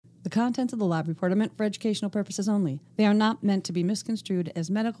The contents of the lab report are meant for educational purposes only. They are not meant to be misconstrued as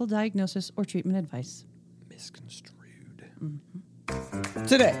medical diagnosis or treatment advice. Misconstrued.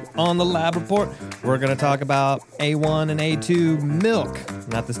 Today on the lab report, we're going to talk about A1 and A2 milk,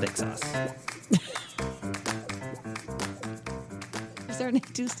 not the steak sauce. Is there an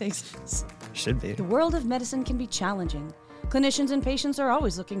A2 steak sauce? Should be. The world of medicine can be challenging. Clinicians and patients are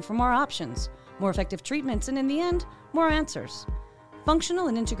always looking for more options, more effective treatments, and in the end, more answers. Functional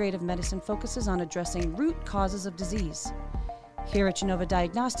and integrative medicine focuses on addressing root causes of disease. Here at Genova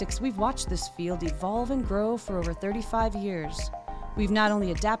Diagnostics, we've watched this field evolve and grow for over 35 years. We've not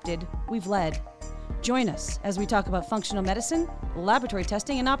only adapted, we've led. Join us as we talk about functional medicine, laboratory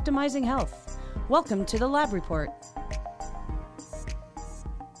testing, and optimizing health. Welcome to the Lab Report.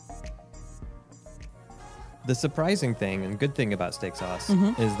 The surprising thing and good thing about steak sauce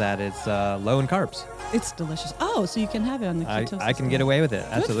is that it's low in carbs. It's delicious. Oh, so you can have it on the ketosis. I can get away with it.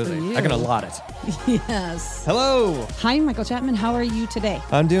 Absolutely. I can allot it. Yes. Hello. Hi, Michael Chapman. How are you today?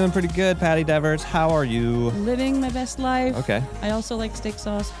 I'm doing pretty good, Patti Devers. How are you? Living my best life. Okay. I also like steak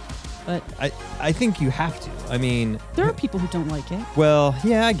sauce, but I think you have to. I mean, there are people who don't like it. Well,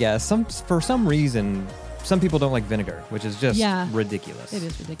 yeah, I guess. For some reason, some people don't like vinegar, which is just ridiculous. It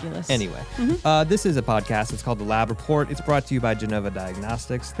is ridiculous. Anyway, this is a podcast. It's called The Lab Report. It's brought to you by Genova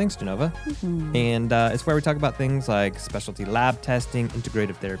Diagnostics. Thanks, Genova. And it's where we talk about things like specialty lab testing,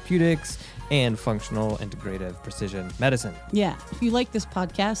 integrative therapeutics, and functional integrative precision medicine. Yeah. If you like this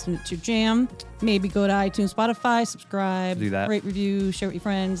podcast and it's your jam, maybe go to iTunes, Spotify, subscribe, Do that. rate, review, share with your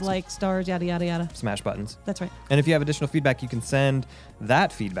friends, like, stars, yada, yada, yada. Smash buttons. That's right. And if you have additional feedback, you can send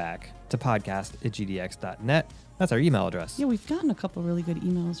that feedback to podcast@gdx.net. That's our email address. Yeah, we've gotten a couple really good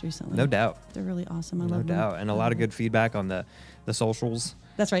emails recently. No doubt. They're really awesome. I No love them. doubt. And a lot of good feedback on the socials.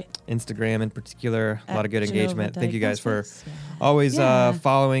 That's right. Instagram in particular, a lot of good Genova engagement. Thank you guys for Diagnostics. always Yeah.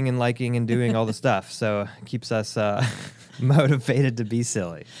 following and liking and doing all the stuff. So it keeps us motivated to be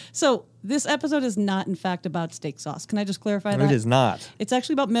silly. So this episode is not, in fact, about steak sauce. Can I just clarify that? It is not. It's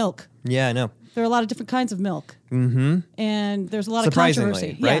actually about milk. Yeah, I know. There are a lot of different kinds of milk. Mm-hmm. And there's a lot of Surprisingly,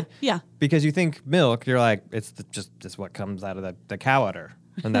 controversy. right? Yeah. Because you think milk, you're like, it's just what comes out of the cow udder.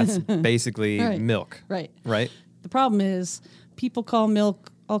 And that's basically Right. milk. Right. Right? The problem is people call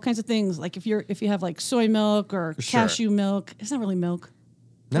milk all kinds of things. Like if you have like soy milk or Sure. cashew milk, it's not really milk.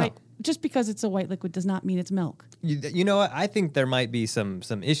 No. Right? Just because it's a white liquid does not mean it's milk. You know what? I think there might be some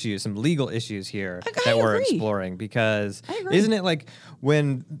issues, some legal issues here that we're agree. exploring because I agree. isn't it like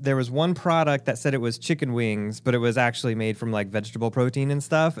when there was one product that said it was chicken wings, but it was actually made from like vegetable protein and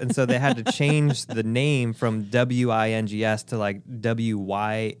stuff, and so they had to change the name from WINGS to like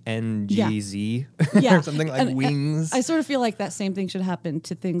WYNGZ Yeah. or something like And wings. I sort of feel like that same thing should happen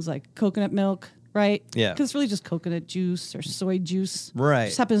to things like coconut milk, right? Yeah. Because it's really just coconut juice or soy juice. Right. It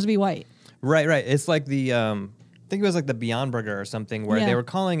just happens to be white. Right. It's like the I think it was like the Beyond Burger or something where Yeah. they were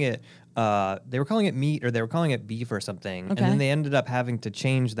calling it meat or they were calling it beef or something, and Okay. then they ended up having to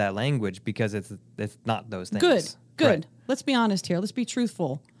change that language because it's not those things. Good. Right. Let's be honest here. Let's be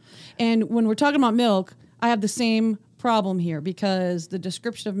truthful. And when we're talking about milk, I have the same problem here because the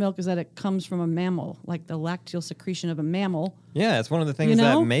description of milk is that it comes from a mammal, like the lacteal secretion of a mammal. Yeah, it's one of the things You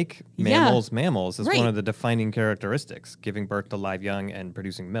know? that make Yeah. mammals. It's Right. one of the defining characteristics, giving birth to live young and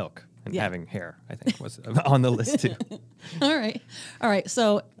producing milk and Yeah. having hair, I think was on the list too. All right.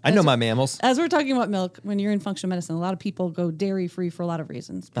 So I know my mammals. as we're talking about milk, when you're in functional medicine, a lot of people go dairy free for a lot of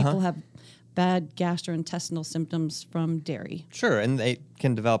reasons. People have bad gastrointestinal symptoms from dairy. Sure, and they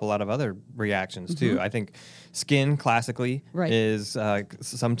can develop a lot of other reactions too. I think skin classically Right. is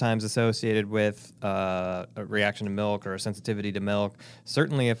sometimes associated with a reaction to milk or a sensitivity to milk.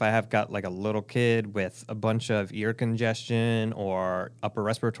 Certainly if I have got like a little kid with a bunch of ear congestion or upper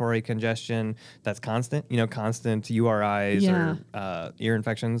respiratory congestion that's constant URIs Yeah. or ear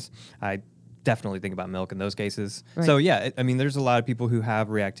infections, I definitely think about milk in those cases. Right. So yeah, I mean, there's a lot of people who have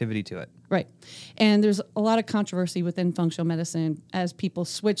reactivity to it. Right. And there's a lot of controversy within functional medicine as people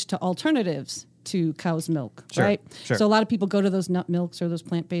switch to alternatives to cow's milk, Sure, right? sure. So a lot of people go to those nut milks or those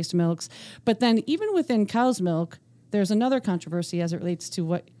plant-based milks. But then even within cow's milk, there's another controversy as it relates to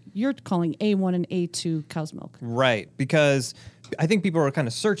what you're calling A1 and A2 cow's milk. Right, because I think people are kind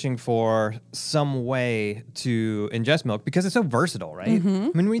of searching for some way to ingest milk because it's so versatile, right? I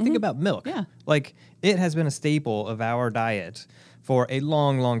mean, when you think about milk, Yeah. like it has been a staple of our diet for a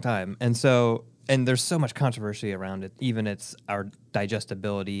long, long time. And there's so much controversy around it, even our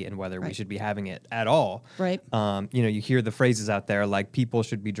digestibility and whether we should be having it at all. Right. You hear the phrases out there like people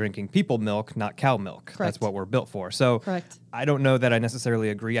should be drinking people milk, not cow milk. Correct. That's what we're built for. So Correct. I don't know that I necessarily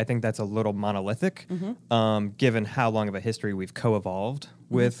agree. I think that's a little monolithic, given how long of a history we've co-evolved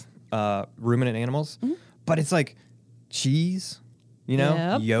with ruminant animals, but it's like cheese, you know,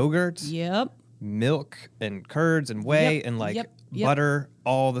 Yep. yogurt, Yep. milk and curds and whey Yep, and like yep. butter,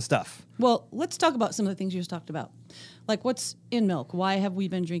 all the stuff. Well, let's talk about some of the things you just talked about. Like what's in milk? Why have we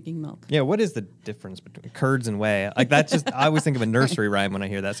been drinking milk? Yeah, what is the difference between curds and whey? Like that's just I always think of a nursery rhyme when I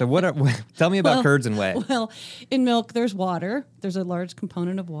hear that. So tell me about curds and whey. Well, in milk, there's water. There's a large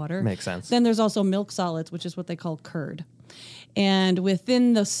component of water. Makes sense. Then there's also milk solids, which is what they call curd. And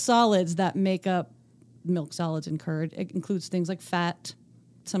within the solids that make up milk solids and curd, it includes things like fat,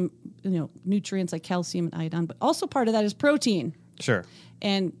 some nutrients like calcium and iodine, but also part of that is protein. Sure.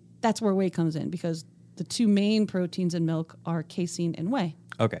 And that's where whey comes in because the two main proteins in milk are casein and whey.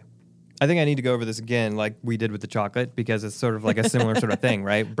 Okay. I think I need to go over this again like we did with the chocolate because it's sort of like a similar sort of thing,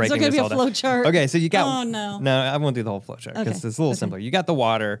 right? Breaking this be a all down. flow chart? Okay, so you got... Oh, no. No, I won't do the whole flow chart because Okay. it's a little simpler. You got the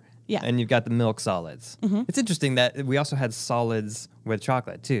water and you've got the milk solids. It's interesting that we also had solids with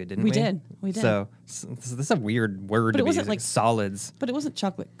chocolate too, didn't we? We did. So this is a weird word But to it be wasn't using. like- Solids. But it wasn't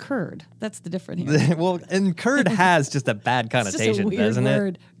chocolate curd. That's the difference here. Well, and curd has just a bad It's just connotation, a weird doesn't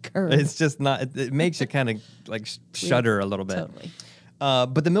word, it? curd. It's just not. It makes you kind of like shudder a little bit. Totally.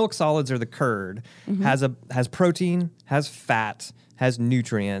 But the milk solids or the curd has protein, has fat, has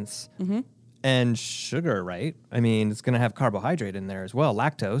nutrients, and sugar. Right? I mean, it's going to have carbohydrate in there as well,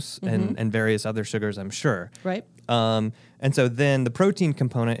 lactose and various other sugars, I'm sure. Right. And so then the protein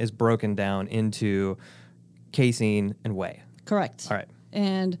component is broken down into casein and whey. Correct. All right.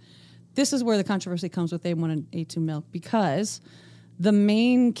 And this is where the controversy comes with A1 and A2 milk because the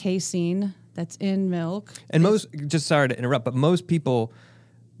main casein that's in milk. And just sorry to interrupt, but most people,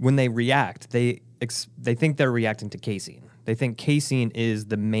 when they react, they think they're reacting to casein. They think casein is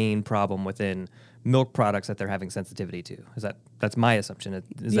the main problem within milk products that they're having sensitivity to. That's my assumption?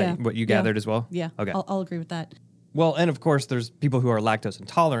 Is that what you gathered as well? Yeah. Okay. I'll agree with that. Well, and of course, there's people who are lactose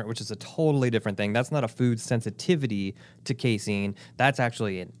intolerant, which is a totally different thing. That's not a food sensitivity to casein. That's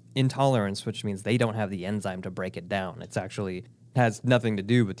actually an intolerance, which means they don't have the enzyme to break it down. It's actually has nothing to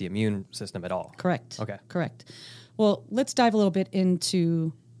do with the immune system at all. Correct. Okay. Correct. Well, let's dive a little bit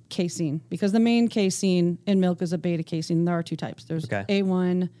into casein because the main casein in milk is a beta casein. There are two types. There's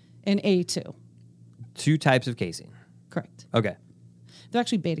A1 and A2. Two types of casein. Correct. Okay. They're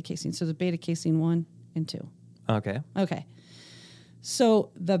actually beta casein. So there's beta casein 1 and 2. Okay. Okay.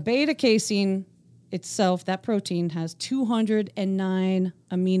 So the beta casein itself, that protein, has 209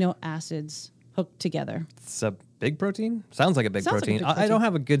 amino acids hooked together. It's a big protein? Sounds like a big Sounds like a protein. big I protein. don't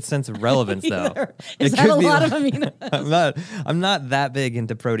have a good sense of relevance though. Either. Is that a lot of amino acids? I'm not that big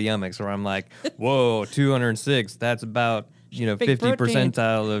into proteomics where I'm like, whoa, 206, that's about, Big 50 protein.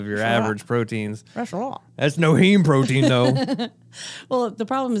 percentile of your That's a lot. average proteins. That's a lot. That's no heme protein though. Well, the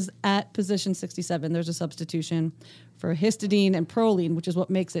problem is at position 67, there's a substitution for histidine and proline, which is what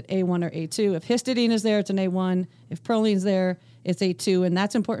makes it A1 or A2. If histidine is there, it's an A1. If proline is there, it's A2. And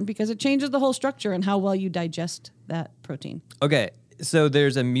that's important because it changes the whole structure and how well you digest that protein. Okay, so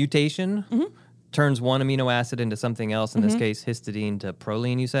there's a mutation, turns one amino acid into something else, in this case, histidine to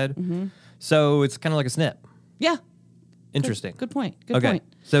proline, you said? So it's kind of like a SNP. Yeah. Interesting. Good point. Good point.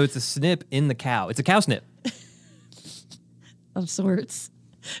 So it's a SNP in the cow. It's a cow SNP. Of sorts.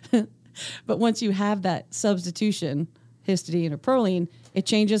 But once you have that substitution, histidine or proline, it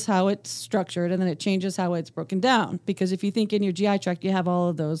changes how it's structured and then it changes how it's broken down. Because if you think in your GI tract, you have all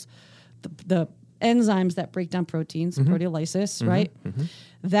of those, the enzymes that break down proteins, proteolysis, right?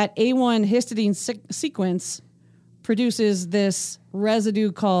 That A1 histidine sequence produces this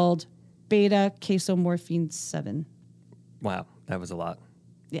residue called beta casomorphine 7. Wow, that was a lot.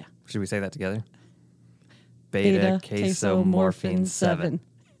 Yeah. Should we say that together? Beta casomorphine 7.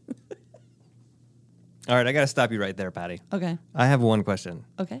 All right, I got to stop you right there, Patty. Okay. I have one question.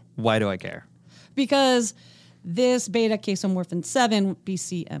 Okay. Why do I care? Because this beta casomorphin 7,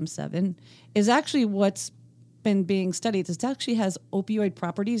 BCM7, is actually what's been being studied. It actually has opioid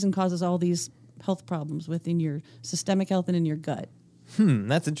properties and causes all these health problems within your systemic health and in your gut.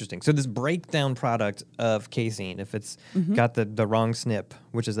 That's interesting. So this breakdown product of casein, if it's got the wrong SNP,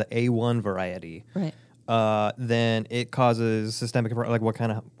 which is the A1 variety, Right. then it causes systemic, like what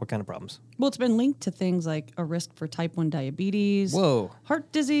kind of problems? Well, it's been linked to things like a risk for type 1 diabetes, Whoa. heart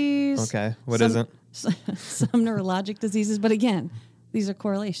disease. Okay, what isn't? Some neurologic diseases. But again, these are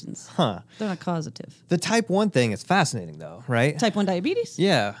correlations. Huh. They're not causative. The type 1 thing is fascinating though, right? Type 1 diabetes?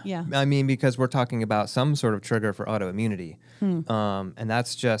 Yeah. Yeah. I mean, because we're talking about some sort of trigger for autoimmunity. And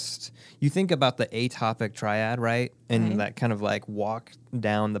that's just, you think about the atopic triad, right? And Right. that kind of like walk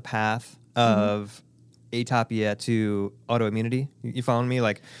down the path of atopia to autoimmunity. You following me?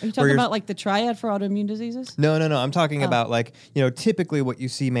 Like, Are you talking about like the triad for autoimmune diseases? No. I'm talking about like, typically what you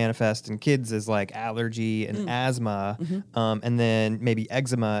see manifest in kids is like allergy and asthma, and then maybe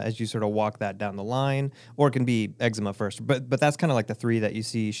eczema as you sort of walk that down the line, or it can be eczema first. But that's kind of like the three that you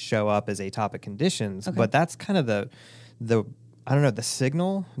see show up as atopic conditions. Okay. But that's kind of the I don't know, the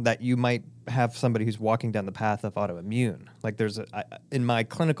signal that you might have somebody who's walking down the path of autoimmune. Like in my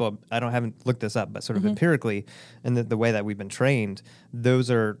clinical, haven't looked this up, but sort of empirically, and the way that we've been trained, those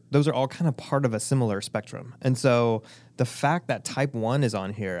are all kind of part of a similar spectrum. And so the fact that type 1 is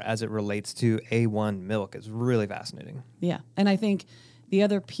on here as it relates to A1 milk is really fascinating. Yeah. And I think the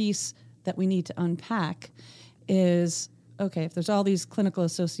other piece that we need to unpack is, okay, if there's all these clinical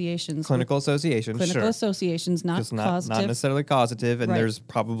associations, not associations, causative. Not necessarily causative, and Right. there's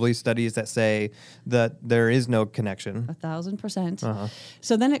probably studies that say that there is no connection. 1,000%. Uh-huh.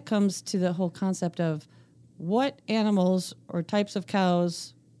 So then it comes to the whole concept of what animals or types of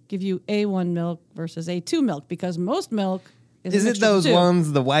cows give you A1 milk versus A2 milk, because most milk is Is a it mixture of those the two.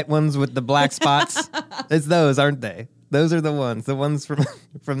 ones, the white ones with the black spots? It's those, aren't they? Those are the ones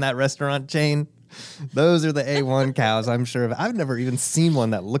from that restaurant chain. Those are the A1 cows, I'm sure of. I've never even seen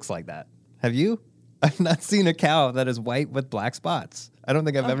one that looks like that. Have you? I've not seen a cow that is white with black spots. I don't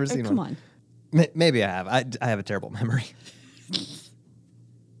think I've ever seen Come one. on. Maybe I have. I have a terrible memory.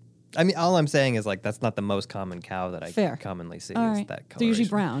 I mean, all I'm saying is like that's not the most common cow that I Fair. commonly see. All is right. that They're usually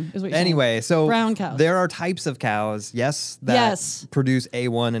coloration. brown, is what you're Anyway, saying. so Brown cows. there are types of cows, yes, that Yes. produce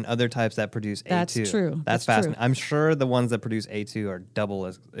A1 and other types that produce That's A2. true. That's That's fascinating. true. I'm sure the ones that produce A2 are double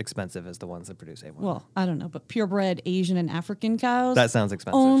as expensive as the ones that produce A1. Well, I don't know, but purebred Asian and African cows That sounds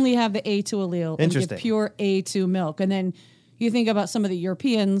expensive. only have the A2 allele and Interesting. give pure A2 milk. And then you think about some of the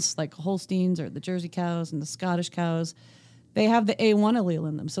Europeans, like Holsteins or the Jersey cows and the Scottish cows, they have the A1 allele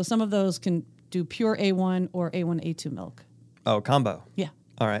in them. So some of those can do pure A1 or A1 A2 milk. Oh, combo. Yeah.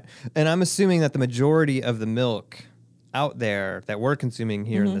 All right. And I'm assuming that the majority of the milk out there that we're consuming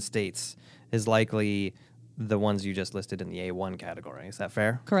here in the States is likely the ones you just listed in the A1 category. Is that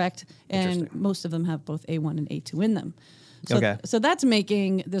fair? Correct. And Interesting. most of them have both A1 and A2 in them. So, Okay. So that's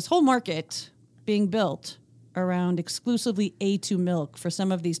making this whole market being built around exclusively A2 milk for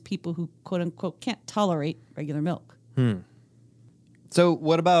some of these people who, quote unquote, can't tolerate regular milk. So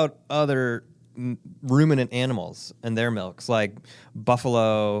what about other ruminant animals and their milks, like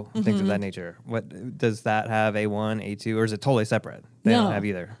buffalo, things of that nature? What does that have? A1, A2, or is it totally separate? They No. don't have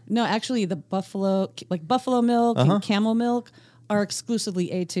either. No, actually, the buffalo milk and camel milk are exclusively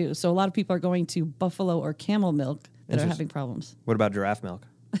A2. So a lot of people are going to buffalo or camel milk that are having problems. What about giraffe milk?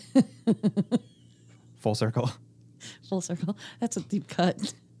 Full circle. Full circle. That's a deep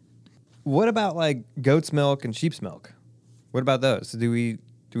cut. What about like goat's milk and sheep's milk? What about those? Do we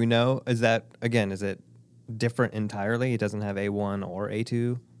know? Is it different entirely? It doesn't have A1 or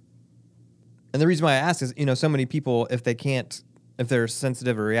A2? And the reason why I ask is, so many people, if they're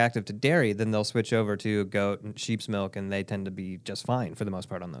sensitive or reactive to dairy, then they'll switch over to goat and sheep's milk, and they tend to be just fine for the most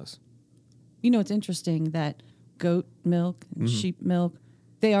part on those. It's interesting that goat milk and sheep milk,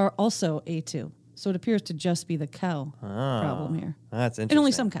 they are also A2. So it appears to just be the cow problem here. That's interesting. And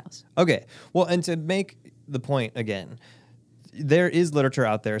only some cows. Okay. Well, and to make the point again, there is literature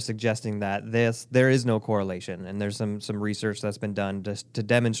out there suggesting that there is no correlation, and there's some research that's been done to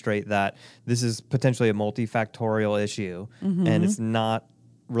demonstrate that this is potentially a multifactorial issue, and it's not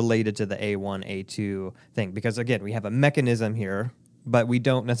related to the A1, A2 thing. Because again, we have a mechanism here, but we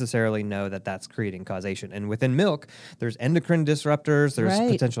don't necessarily know that that's creating causation. And within milk, there's endocrine disruptors, there's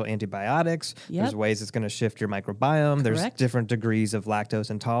Right. potential antibiotics, Yep. there's ways it's going to shift your microbiome, there's Correct. different degrees of lactose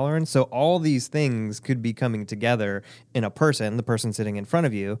intolerance. So all these things could be coming together in a person, the person sitting in front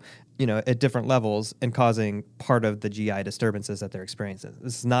of you, at different levels and causing part of the GI disturbances that they're experiencing.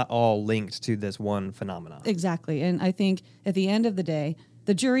 This is not all linked to this one phenomenon. Exactly. And I think at the end of the day,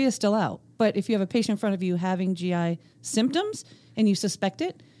 the jury is still out. But if you have a patient in front of you having GI symptoms and you suspect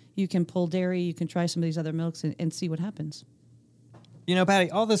it, you can pull dairy, you can try some of these other milks and see what happens. Patti,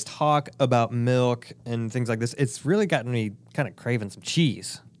 all this talk about milk and things like this, it's really gotten me kind of craving some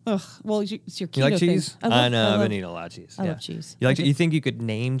cheese. Ugh. Well, it's your keto You like thing. cheese? I know, I've been eating a lot of cheese. I love cheese. You like? Okay. You think you could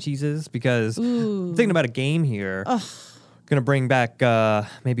name cheeses? Because I'm thinking about a game here. Gonna bring back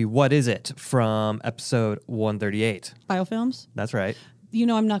maybe What Is It from episode 138. Biofilms? That's right.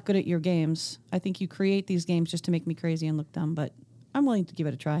 I'm not good at your games. I think you create these games just to make me crazy and look dumb, but I'm willing to give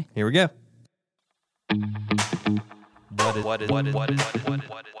it a try. Here we go.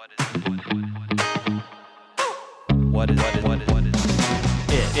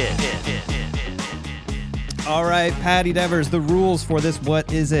 All right, Patti Devers, the rules for this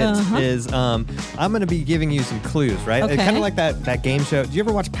What Is It is I'm going to be giving you some clues, right? Okay. Kind of like that game show. Do you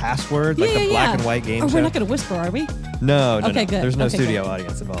ever watch Password? Like the black and white game show? We're not going to whisper, are we? No. Okay, good. There's no Okay, studio good.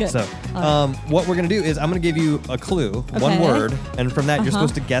 audience involved. Good. So what we're going to do is I'm going to give you a clue, one Okay. word, and from that you're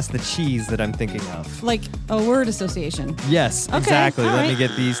supposed to guess the cheese that I'm thinking of. Like a word association. Yes, Okay, exactly. all Let right. me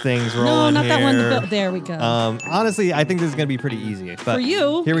get these things rolling No, not here. that one. There we go. Honestly, I think this is going to be pretty easy. But For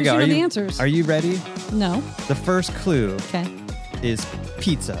you, here we 'cause go. you Are know the answers. Are you ready? No. The first clue Okay. is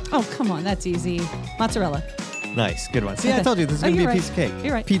pizza. Oh, come on. That's easy. Mozzarella. Nice, good one. See, I Okay. told you this is Oh, going to be you're a right. piece of cake.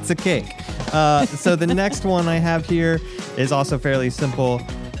 You're right. Pizza cake. So the next one I have here is also fairly simple.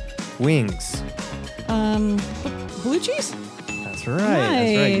 Wings. Blue cheese? That's right.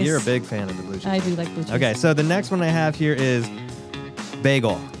 That's right. Nice. You're a big fan of the blue cheese. I do like blue cheese. Okay, so the next one I have here is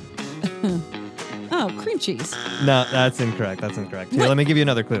bagel. Oh, cream cheese. No, that's incorrect. That's incorrect. Here, What? let me give you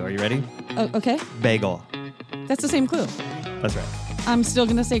another clue. Are you ready? Oh, okay. Bagel. That's the same clue. That's right. I'm still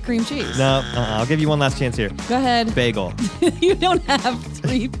going to say cream cheese. No, I'll give you one last chance here. Go ahead. Bagel. You don't have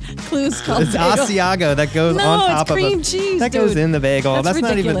 3 clues called It's bagel. Asiago that goes No, on it's top of cream a, cheese, that goes dude. in the bagel. That's Not even.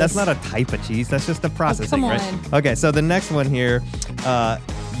 ridiculous. That's not a type of cheese. That's just the processing, come right? on. Okay, so the next one here,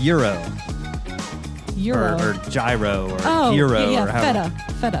 gyro. Euro. Or gyro or oh, hero yeah, or however.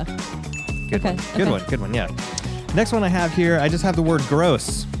 feta. Good Okay, one. Good okay. one. Good one. Yeah. Next one I have here, I just have the word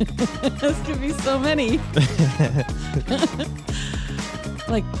gross. This could be so many.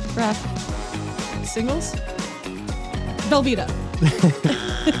 Like craft singles? Velveeta.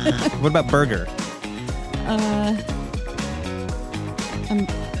 What about burger?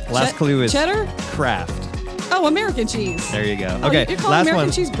 Last clue is cheddar? Kraft. Oh, American cheese. There you go. Oh, Okay, you're calling last American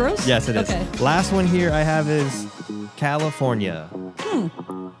one. cheese gross? Yes, it is. Okay. Last one here I have is California.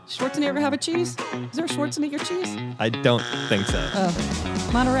 Schwarzenegger have a cheese? Is there a Schwarzenegger cheese? I don't think so.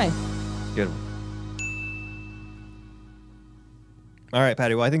 Monterey. Good one. All right,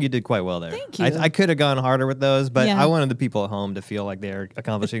 Patti. Well, I think you did quite well there. Thank you. I could have gone harder with those, but Yeah. I wanted the people at home to feel like they're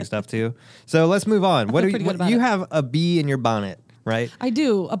accomplishing stuff too. So let's move on. feel pretty good about you it. have a bee in your bonnet, right? I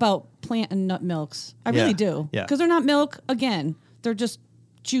do about plant and nut milks. I Yeah, really do. yeah. Because they're not milk, again. They're just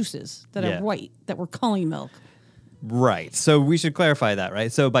juices that Yeah. are white that we're calling milk. Right. So we should clarify that,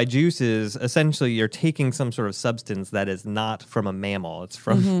 right? So by juices, essentially you're taking some sort of substance that is not from a mammal. It's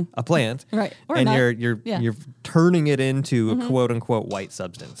from a plant. Right. Or a and nut. you're Yeah. you're turning it into a quote unquote white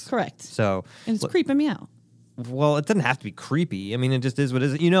substance. Correct. So And it's creeping me out. well, it doesn't have to be creepy. I mean, it just is what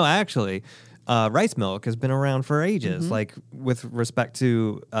it is. You know, actually, rice milk has been around for ages. Like with respect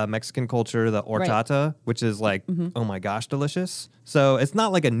to Mexican culture, the horchata, which is like, oh my gosh, delicious. So it's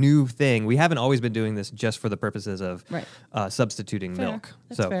not like a new thing. We haven't always been doing this just for the purposes of substituting Fair. milk.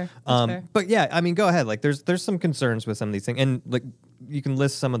 That's so, fair. That's fair. But yeah, I mean, go ahead. Like, there's some concerns with some of these things, and like you can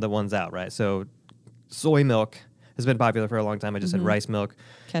list some of the ones out, right? So, soy milk has been popular for a long time. I just said rice milk.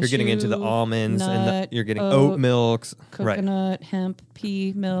 You're getting into the Cashew, almonds and nut, you're getting oat, oat milks, right? Coconut, hemp,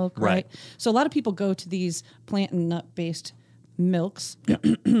 pea milk, Right. right? So a lot of people go to these plant and nut based milks,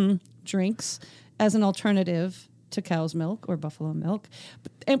 drinks, as an alternative to cow's milk or buffalo milk,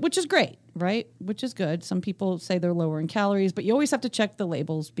 which is great, right? Which is good. Some people say they're lower in calories, but you always have to check the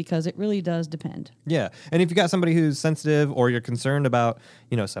labels because it really does depend. Yeah, and if you got somebody who's sensitive or you're concerned about,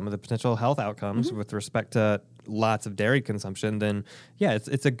 some of the potential health outcomes with respect to lots of dairy consumption, then yeah,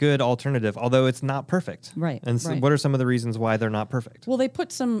 it's a good alternative. Although it's not perfect. Right, And so right. what are some of the reasons why they're not perfect? Well, they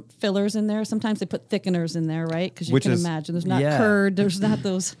put some fillers in there. Sometimes they put thickeners in there, right? Because you Which can is- imagine there's not yeah. curd, there's not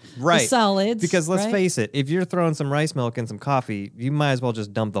those the Right. solids. Because let's right? face it, if you're throwing some rice milk and some coffee, you might as well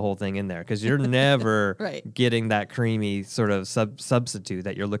just dump the whole thing in there because you're never Right. getting that creamy sort of substitute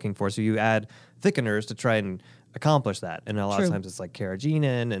that you're looking for. So you add thickeners to try and accomplish that. And a lot of True. times it's like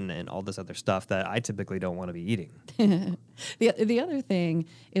carrageenan and all this other stuff that I typically don't want to be eating. The other thing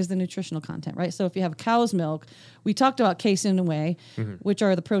is the nutritional content, right? So if you have cow's milk, we talked about casein and whey, which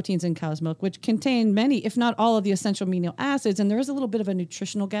are the proteins in cow's milk, which contain many, if not all, of the essential amino acids. And there is a little bit of a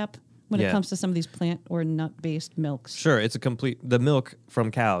nutritional gap when Yeah. it comes to some of these plant or nut-based milks. Sure, the milk from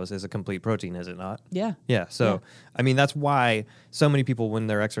cows is a complete protein, is it not? Yeah. Yeah, so Yeah. I mean that's why so many people when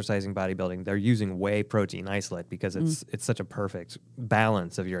they're exercising bodybuilding, they're using whey protein isolate because it's such a perfect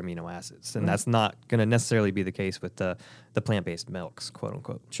balance of your amino acids. And that's not going to necessarily be the case with the plant-based milks, quote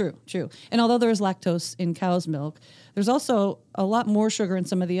unquote. True. And although there is lactose in cow's milk, there's also a lot more sugar in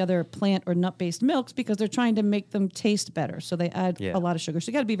some of the other plant or nut-based milks because they're trying to make them taste better. So they add Yeah. a lot of sugar. So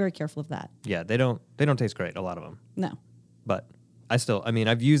you got to be very careful of that. Yeah, they don't taste great, a lot of them. No. But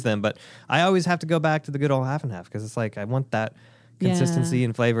I've used them, but I always have to go back to the good old half and half because it's like I want that consistency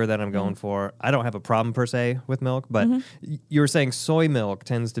and flavor that I'm going for. I don't have a problem per se with milk, but you were saying soy milk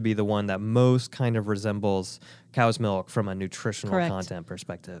tends to be the one that most kind of resembles cow's milk from a nutritional Correct. content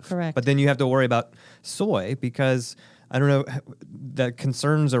perspective. Correct. But then you have to worry about soy because I don't know, the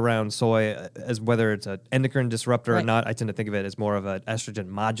concerns around soy as whether it's an endocrine disruptor or Right. not. I tend to think of it as more of an estrogen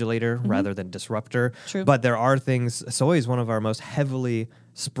modulator rather than disruptor. True. But there are things, soy is one of our most heavily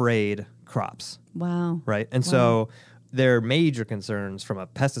sprayed crops, Wow. right? And so there are major concerns from a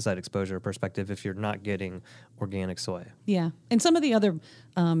pesticide exposure perspective if you're not getting organic soy. Yeah. And some of the other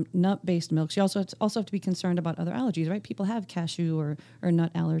nut-based milks, you also have to be concerned about other allergies, right? People have cashew or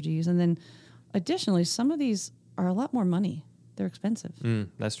nut allergies. And then additionally, some of these are a lot more money. They're expensive.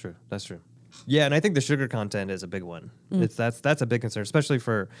 That's true. That's true. Yeah, and I think the sugar content is a big one. That's a big concern, especially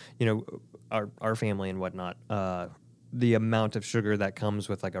for our family and whatnot. The amount of sugar that comes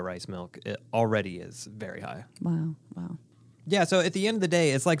with like a rice milk it already is very high. Wow. Wow. Yeah, so at the end of the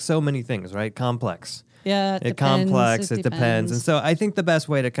day, it's like so many things, right? Complex. Yeah, It complex, it depends. And so I think the best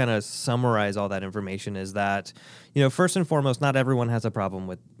way to kind of summarize all that information is that, first and foremost, not everyone has a problem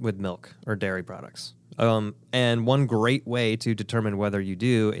with milk or dairy products. And one great way to determine whether you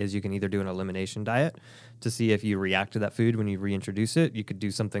do is you can either do an elimination diet to see if you react to that food when you reintroduce it. You could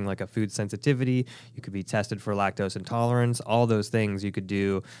do something like a food sensitivity. You could be tested for lactose intolerance. All those things you could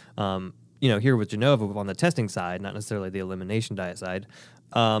do, here with Genova on the testing side, not necessarily the elimination diet side.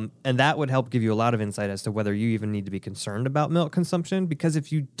 And that would help give you a lot of insight as to whether you even need to be concerned about milk consumption. Because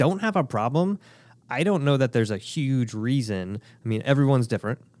if you don't have a problem, I don't know that there's a huge reason. I mean, everyone's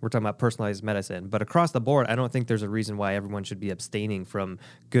different. We're talking about personalized medicine. But across the board, I don't think there's a reason why everyone should be abstaining from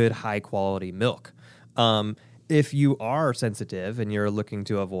good, high-quality milk. If you are sensitive and you're looking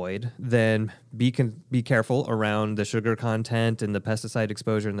to avoid, then be careful around the sugar content and the pesticide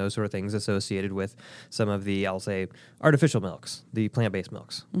exposure and those sort of things associated with some of the, I'll say, artificial milks, the plant-based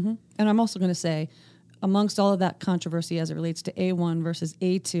milks. Mm-hmm. And I'm also going to say, amongst all of that controversy as it relates to A1 versus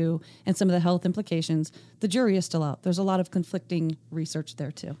A2 and some of the health implications, the jury is still out. There's a lot of conflicting research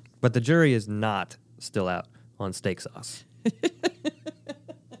there too. But the jury is not still out on steak sauce.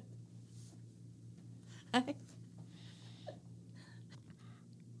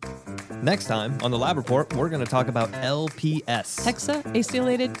 Next time on the Lab Report, we're going to talk about LPS.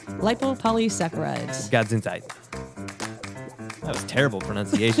 Hexaacylated lipopolysaccharides. Gesundheit. That was terrible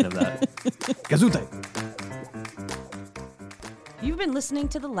pronunciation of that. Gesundheit. You've been listening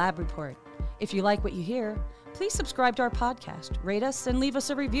to the Lab Report. If you like what you hear, please subscribe to our podcast, rate us, and leave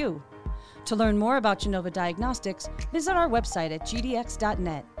us a review. To learn more about Genova Diagnostics, visit our website at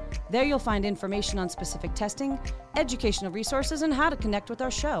gdx.net. There you'll find information on specific testing, educational resources, and how to connect with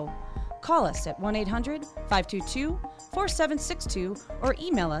our show. Call us at 1-800-522-4762 or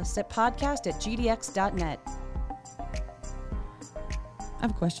email us at podcast@gdx.net. I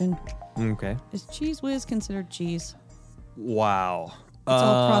have a question. Okay. Is Cheese Whiz considered cheese? Wow. It's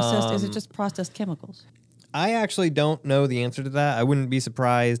all processed. Is it just processed chemicals? I actually don't know the answer to that. I wouldn't be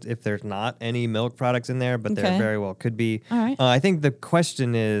surprised if there's not any milk products in there, but there very well could be. All right. I think the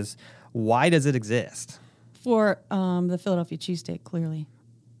question is, why does it exist? For the Philadelphia cheesesteak, clearly.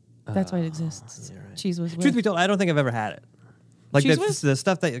 That's why it exists. Right. Cheese Whiz. Truth be told, I don't think I've ever had it. Like Cheese Whiz? the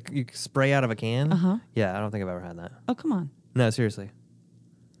stuff that you spray out of a can. Uh-huh. Yeah, I don't think I've ever had that. Oh, come on. No, seriously.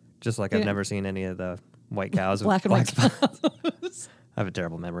 Just like I've Yeah. never seen any of the white cows with Black and white spots. I have a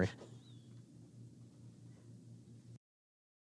terrible memory.